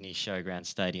Sydney Showground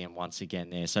Stadium once again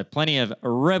there. So plenty of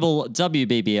Rebel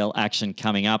WBBL action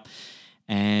coming up.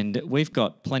 And we've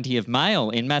got plenty of mail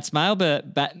in Matt's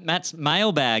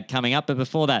mailbag coming up. But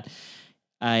before that,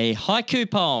 a haiku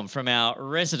poem from our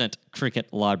resident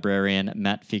cricket librarian,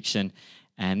 Matt Fiction.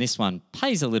 And this one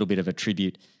pays a little bit of a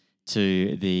tribute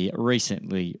to the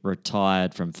recently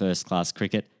retired from first-class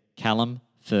cricket, Callum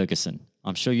Ferguson.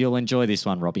 I'm sure you'll enjoy this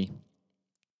one, Robbie.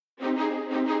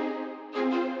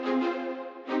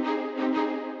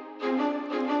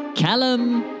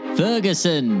 Callum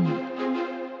Ferguson.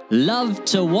 Love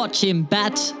to watch him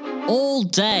bat all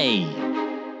day.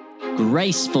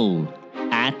 Graceful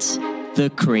at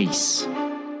the crease.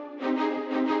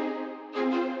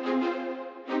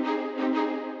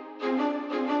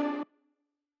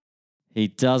 He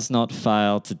does not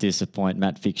fail to disappoint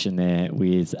Matt Fiction there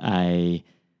with a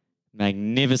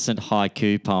magnificent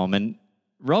haiku poem. And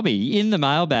Robbie, in the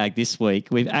mailbag this week,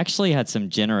 we've actually had some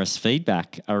generous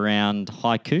feedback around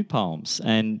haiku poems.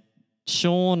 And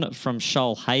Sean from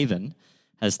Shoalhaven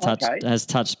has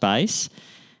touched base.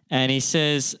 And he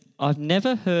says, I've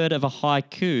never heard of a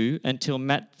haiku until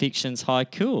Matt Fiction's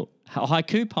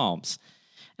haiku poems.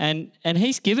 And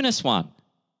he's given us one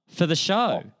for the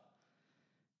show.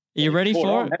 Are you ready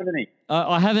for it? Haven't he?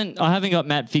 I haven't got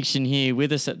Matt Fiction here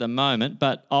with us at the moment,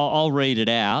 but I'll read it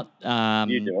out.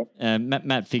 You do it.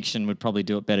 Matt Fiction would probably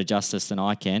do it better justice than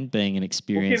I can, being an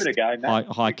experienced give it a go, Matt.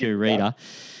 haiku reader.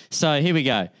 So here we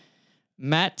go.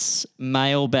 Matt's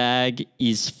mailbag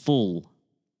is full.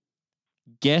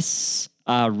 Guests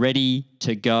are ready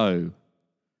to go.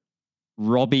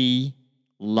 Robbie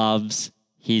loves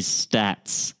his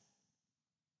stats.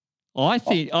 I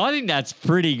think that's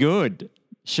pretty good.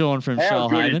 Sean from How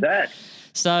good Shoalhaven. is that?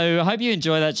 So I hope you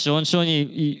enjoy that, Sean. Sean,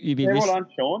 you've been well done,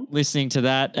 Sean. listening to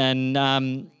that. And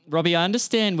Robbie, I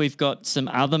understand we've got some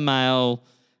other mail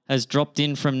has dropped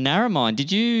in from Narromine.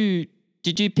 Did you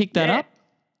pick that up?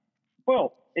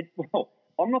 Well,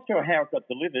 I'm not sure how it got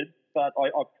delivered, but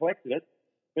I've collected it.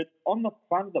 But on the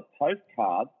front of the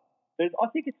postcard, I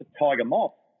think it's a tiger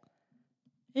moth.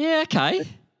 Yeah, okay.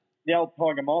 The old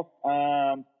tiger moth.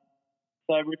 I'm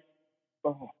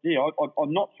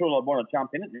not sure I want to jump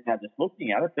in it now just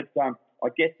looking at it, but I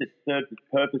guess it served its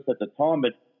purpose at the time,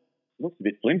 but it looks a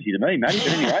bit flimsy to me, Matty. But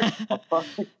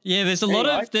anyway. Yeah, there's a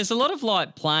lot of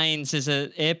light planes. There's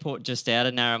an airport just out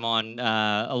of Narromine.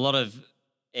 A lot of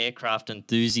aircraft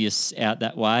enthusiasts out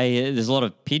that way. There's a lot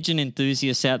of pigeon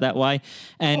enthusiasts out that way.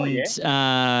 And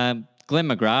Glenn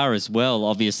McGrath as well,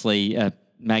 obviously a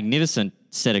magnificent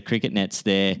set of cricket nets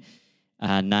there.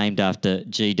 Named after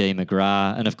G.D.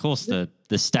 McGrath, and of course the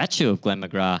statue of Glenn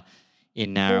McGrath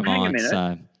in Narromine. Well, hang a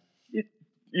minute.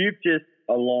 You've just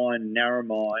aligned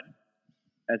Narromine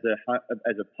as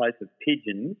a place of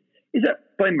pigeons. Is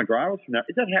that Glenn McGrath?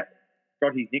 Is that how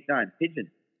got his nickname, Pigeon?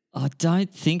 I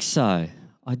don't think so.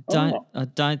 I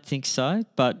don't think so.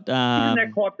 But Isn't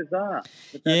that quite bizarre?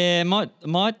 yeah,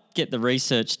 might get the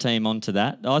research team onto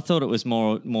that. I thought it was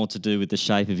more to do with the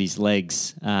shape of his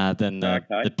legs than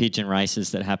the pigeon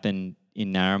races that happen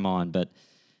in Narromine. But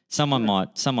someone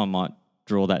might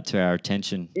draw that to our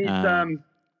attention.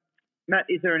 Matt,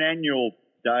 is there an annual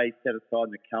day set aside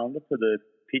in the calendar for the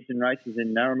pigeon races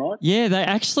in Narromine? Yeah, they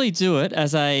actually do it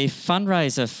as a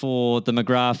fundraiser for the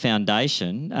McGrath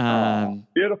Foundation.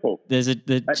 Beautiful. There's a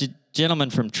gentleman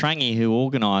from Trangie who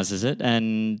organises it,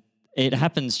 and it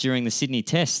happens during the Sydney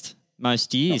Test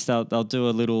most years. They'll do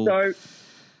a little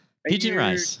pigeon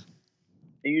race.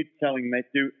 Are you telling me,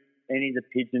 do any of the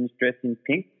pigeons dress in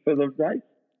pink for the race?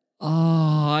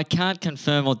 Oh, I can't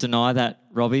confirm or deny that,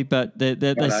 Robbie, but they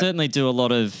certainly do a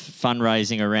lot of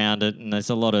fundraising around it, and there's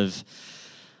a lot of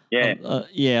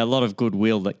a lot of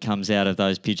goodwill that comes out of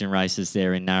those pigeon races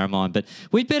there in Narromine. But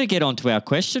we'd better get on to our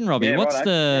question, Robbie. Yeah, what's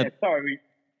the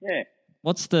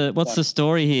What's the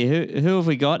story here? Who have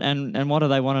we got, and what do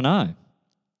they want to know?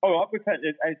 All right, we've had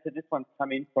this one's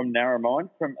come in from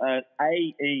Narromine from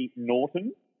A.E.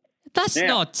 Norton. That's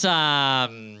not.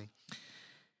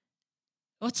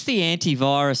 What's the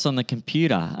antivirus on the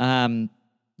computer?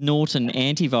 Norton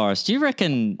antivirus. Do you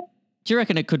reckon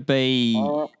it could be?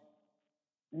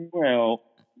 Well,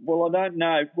 I don't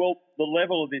know. Well, the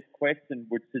level of this question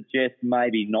would suggest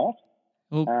maybe not.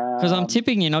 Well, because I'm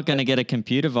tipping you're not going to get a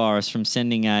computer virus from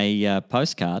sending a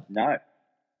postcard. No.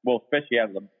 Well, especially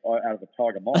out of the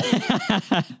Tiger Mine.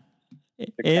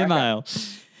 Airmail.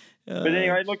 But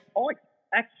anyway, look,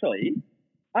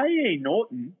 A.E.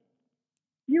 Norton,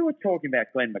 you were talking about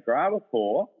Glenn McGrath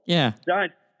before. Yeah.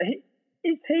 Is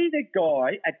he the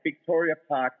guy at Victoria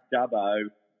Park,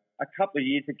 Dubbo, a couple of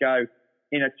years ago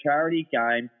in a charity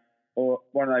game or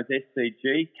one of those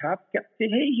SCG Cups?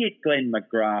 Did he hit Glenn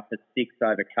McGrath at 6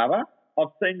 over cover?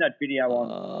 I've seen that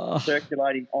video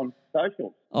circulating on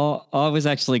socials. Oh, I was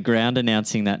actually ground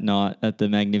announcing that night at the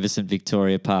magnificent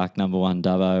Victoria Park number 1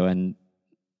 Dubbo, and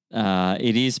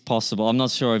it is possible. I'm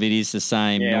not sure if it is the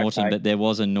same Norton, but there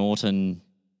was a Norton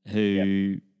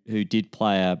who did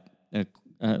play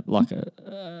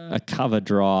a cover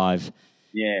drive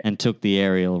and took the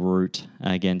aerial route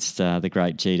against the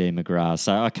great GD McGrath.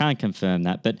 So I can't confirm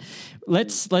that, but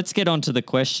let's get on to the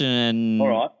question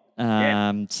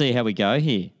and see how we go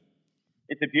here.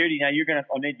 It's a beauty. Now I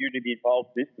need you to be involved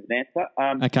with this with an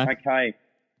answer. Okay.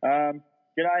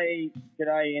 G'day,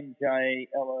 MJ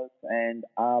Ellis and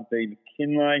RB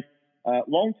McKinley.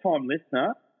 Long-time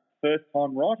listener,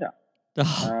 first-time writer.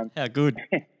 How good.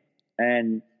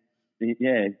 And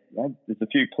there's a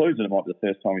few clues that it might be the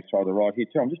first time he's tried to write here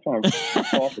too. I'm just trying to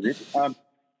decipher this.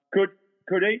 Could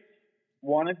each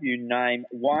one of you name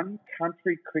one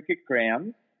country cricket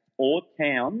ground or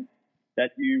town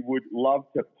that you would love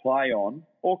to play on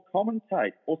or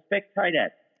commentate or spectate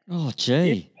at? Oh,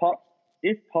 gee.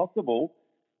 If possible,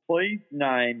 please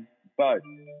name both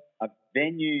a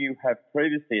venue you have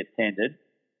previously attended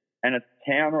and a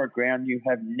town or a ground you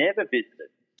have never visited.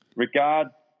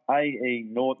 Regards, A.E.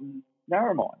 Norton,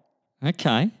 Narromine.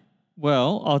 Okay.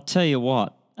 Well, I'll tell you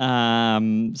what.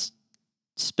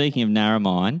 Speaking of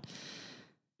Narromine,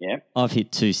 I've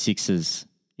hit 2 sixes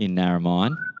in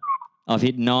Narromine. I've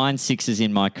hit 9 sixes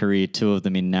in my career, 2 of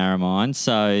them in Narromine.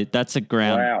 So that's a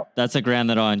ground. Wow. That's a ground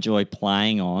that I enjoy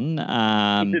playing on.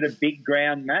 Is it a big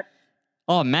ground, Matt?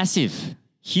 Oh, massive,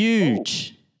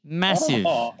 huge, massive.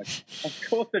 Oh, of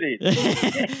course it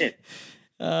is.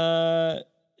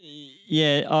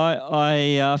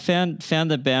 I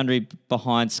found the boundary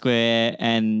behind square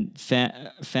and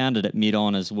found it at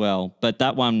mid-on as well. But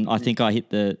that one, I think I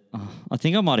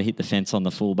might have hit the fence on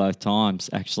the full both times,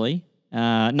 actually.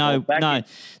 No.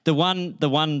 The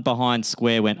one behind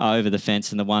square went over the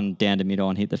fence, and the one down to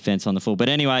mid-on hit the fence on the full. But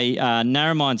anyway,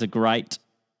 Narromine's a great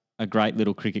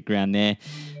little cricket ground there.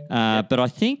 But I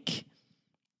think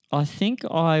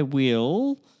I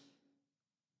will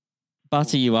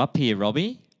butter you up here,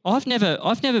 Robbie. I've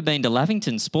never been to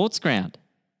Lavington Sports Ground.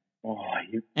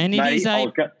 And it is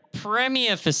a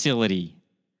premier facility.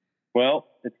 Well,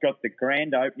 it's got the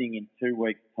grand opening in 2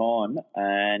 weeks' time,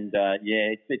 and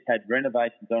it's had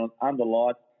renovations on it, under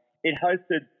lights. It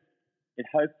hosted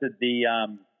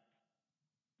the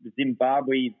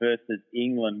Zimbabwe versus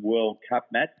England World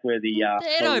Cup match where the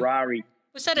Harare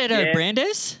was that Edo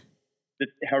Brandes? The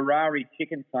Harare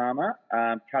chicken farmer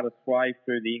cut a sway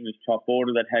through the English top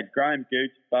order that had Graham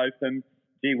Gooch, Botham.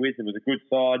 Gee whiz, it was a good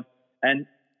side, and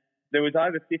there was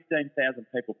over 15,000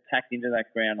 people packed into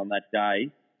that ground on that day.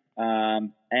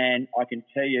 And I can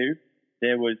tell you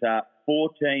there was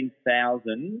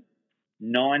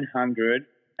 14,900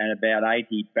 and about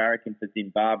 80 barracking for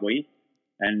Zimbabwe,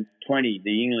 and 20,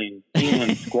 the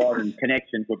England squad and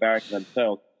connections were barracking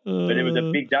themselves. But it was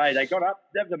a big day. They got up.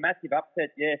 That was a massive upset,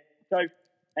 yeah. So,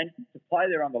 and to play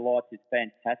there under lights is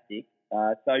fantastic.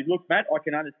 So, look, Matt, I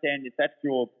can understand if that's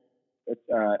your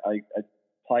a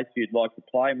place you'd like to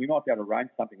play, and we might be able to arrange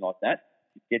something like that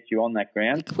to get you on that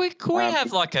ground. Could we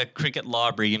have like a Cricket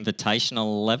Library Invitational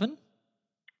 11?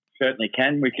 Certainly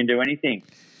can. We can do anything.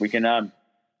 We can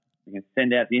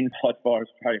send out the invites via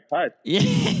Australia Post.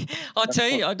 Yeah,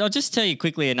 I'll just tell you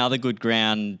quickly another good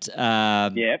ground.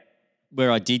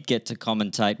 Where I did get to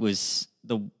commentate was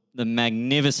the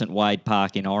magnificent Wade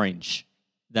Park in Orange.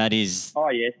 That is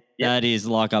that is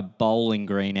like a bowling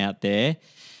green out there.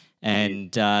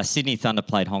 And Sydney Thunder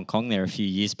played Hong Kong there a few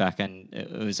years back, and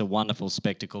it was a wonderful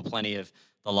spectacle. Plenty of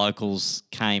the locals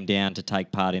came down to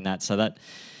take part in that. So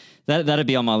that'd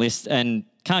be on my list. And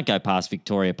can't go past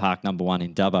Victoria Park number 1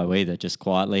 in Dubbo either, just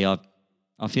quietly.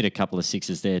 I've hit a couple of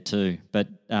sixes there too. But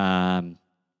now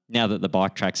that the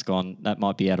bike track's gone, that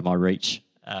might be out of my reach.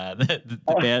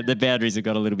 The boundaries have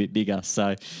got a little bit bigger.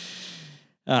 So,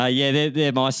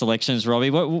 they're my selections, Robbie.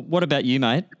 What about you,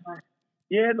 mate?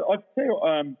 Yeah, I'd say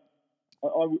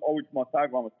my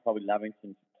favourite one was probably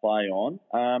Lavington to play on.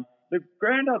 The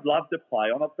ground I'd love to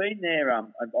play on, I've been there,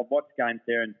 I've watched games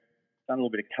there and done a little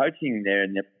bit of coaching there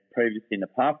previously in the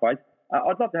pathways.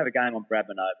 I'd love to have a game on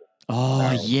Bradman Oval.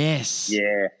 Oh, yes.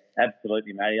 Yeah,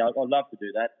 absolutely, mate. I'd love to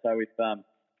do that. So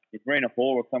if Rena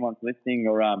Hall or someone's listening,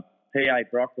 or PA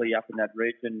Broccoli up in that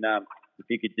region, if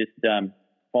you could just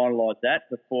finalise that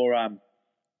before I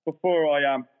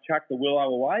chuck the willow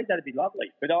away, that'd be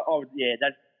lovely. But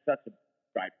that's such a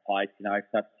great place,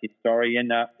 such history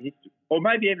and history. Or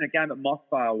maybe even a game at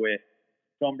Mossvale where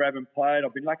Don Bradman played.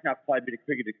 I've been lucky enough to play a bit of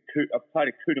cricket. I've played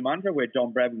at Cootamundra where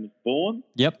Don Bradman was born.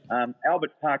 Yep.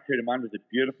 Albert Park, Cootamundra is a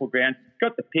beautiful ground. It's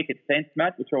got the picket fence,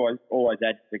 Matt, which always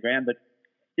adds to the ground. But,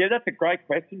 yeah, that's a great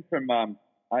question from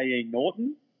A.E.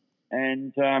 Norton.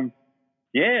 And,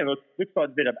 it looks like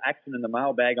a bit of action in the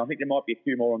mailbag. I think there might be a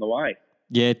few more on the way.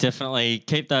 Yeah, definitely.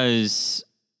 Keep those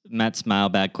Matt's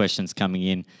mailbag questions coming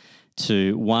in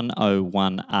to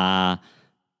 101R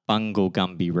Bungle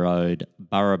Gumby Road,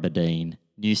 Burrabadine,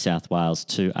 New South Wales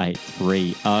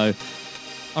 2830.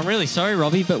 I'm really sorry,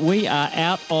 Robbie, but we are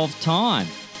out of time.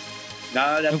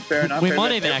 No, that's fair enough. We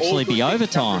might even actually be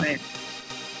overtime.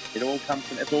 It all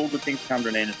good things come to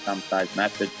an end at some stage,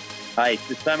 Matt. But hey,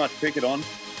 there's so much cricket on.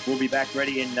 We'll be back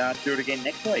ready and do it again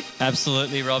next week.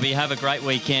 Absolutely, Robbie. Have a great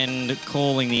weekend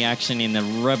calling the action in the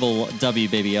Rebel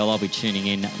WBBL. I'll be tuning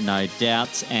in, no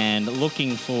doubt, and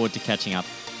looking forward to catching up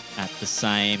at the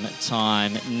same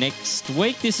time next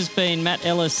week. This has been Matt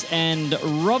Ellis and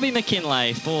Robbie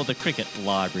McKinlay for the Cricket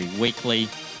Library Weekly.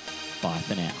 Bye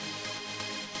for now.